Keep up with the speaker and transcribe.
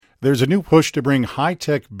There's a new push to bring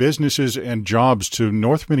high-tech businesses and jobs to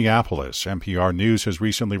North Minneapolis. NPR News has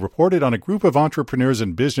recently reported on a group of entrepreneurs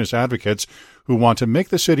and business advocates who want to make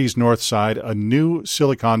the city's north side a new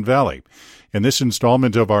Silicon Valley. In this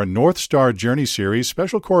installment of our North Star Journey series,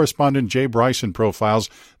 special correspondent Jay Bryson profiles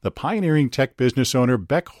the pioneering tech business owner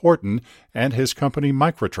Beck Horton and his company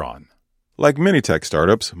Microtron. Like many tech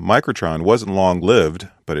startups, Microtron wasn't long-lived,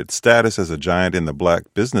 but its status as a giant in the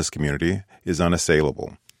black business community is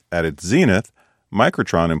unassailable. At its zenith,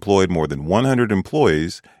 Microtron employed more than 100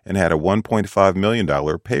 employees and had a $1.5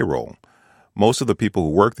 million payroll. Most of the people who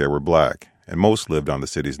worked there were black, and most lived on the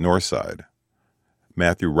city's north side.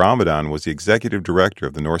 Matthew Ramadan was the executive director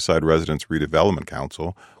of the Northside Residents Redevelopment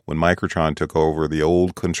Council when Microtron took over the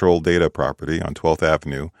old Control Data property on 12th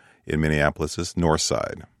Avenue in Minneapolis' north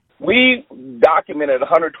side. We documented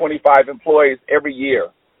 125 employees every year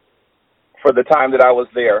for the time that I was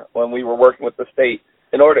there when we were working with the state.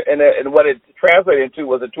 And what it translated into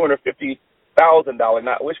was a $250,000,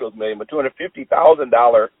 not wish it was a million, but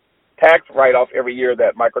 $250,000 tax write-off every year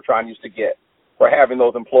that Microtron used to get for having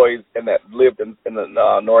those employees and that lived in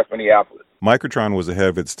North Minneapolis. Microtron was ahead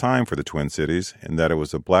of its time for the Twin Cities in that it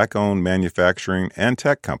was a black-owned manufacturing and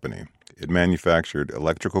tech company. It manufactured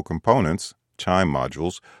electrical components, chime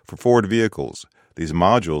modules, for Ford vehicles. These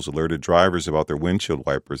modules alerted drivers about their windshield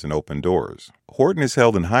wipers and open doors. Horton is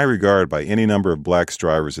held in high regard by any number of black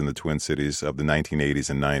drivers in the Twin Cities of the 1980s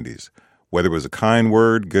and 90s. Whether it was a kind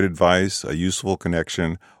word, good advice, a useful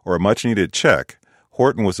connection, or a much-needed check,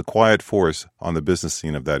 Horton was a quiet force on the business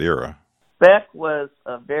scene of that era. Beck was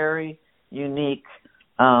a very unique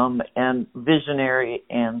and visionary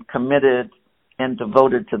and committed and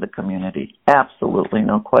devoted to the community. Absolutely,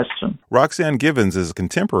 no question. Roxanne Givens is a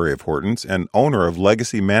contemporary of Horton's and owner of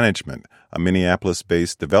Legacy Management, a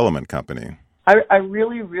Minneapolis-based development company. I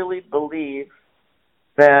really, really believe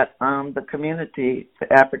that the community,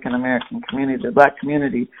 the African-American community, the black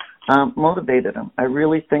community, motivated him. I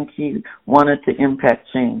really think he wanted to impact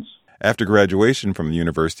change. After graduation from the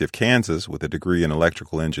University of Kansas with a degree in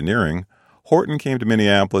electrical engineering, Horton came to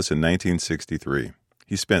Minneapolis in 1963.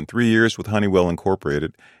 He spent 3 years with Honeywell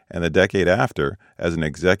Incorporated and the decade after as an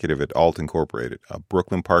executive at Alt Incorporated, a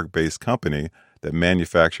Brooklyn Park-based company that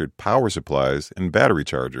manufactured power supplies and battery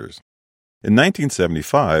chargers. In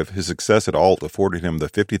 1975, his success at Alt afforded him the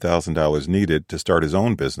 $50,000 needed to start his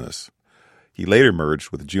own business. He later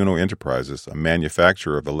merged with Juno Enterprises, a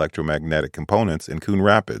manufacturer of electromagnetic components in Coon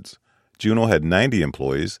Rapids. Juno had 90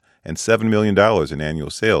 employees and $7 million in annual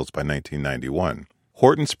sales by 1991.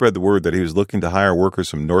 Horton spread the word that he was looking to hire workers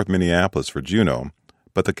from North Minneapolis for Juno,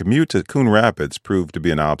 but the commute to Coon Rapids proved to be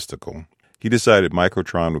an obstacle. He decided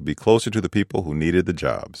Microtron would be closer to the people who needed the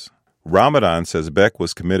jobs. Ramadan says Beck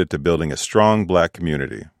was committed to building a strong black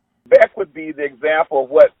community. Beck would be the example of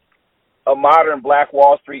what a modern black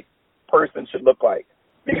Wall Street person should look like,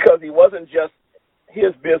 because he wasn't just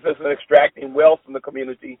his business and extracting wealth from the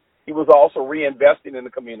community, he was also reinvesting in the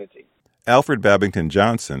community. Alfred Babington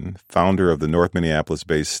Johnson, founder of the North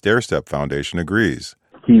Minneapolis-based Stair Step Foundation, agrees.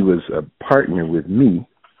 He was a partner with me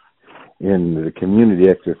in the community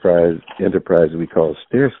enterprise we call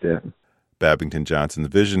Stair Step. Babington Johnson's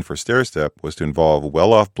vision for Stair Step was to involve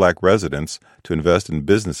well-off black residents to invest in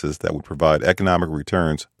businesses that would provide economic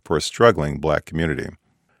returns for a struggling black community.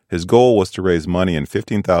 His goal was to raise money in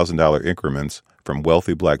 $15,000 increments from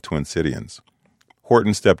wealthy black Twin Cityans.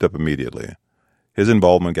 Horton stepped up immediately. His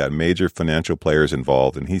involvement got major financial players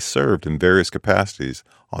involved, and he served in various capacities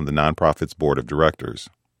on the nonprofit's board of directors.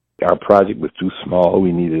 Our project was too small.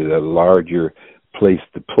 We needed a larger place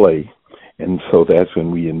to play. And so that's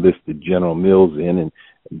when we enlisted General Mills in, and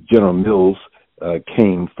General Mills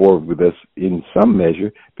came forward with us in some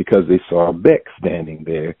measure because they saw Beck standing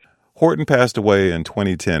there. Horton passed away in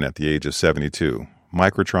 2010 at the age of 72.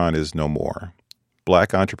 Microtron is no more.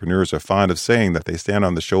 Black entrepreneurs are fond of saying that they stand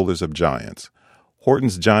on the shoulders of giants.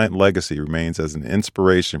 Horton's giant legacy remains as an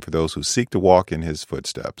inspiration for those who seek to walk in his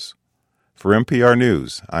footsteps. For NPR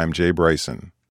News, I'm Jay Bryson.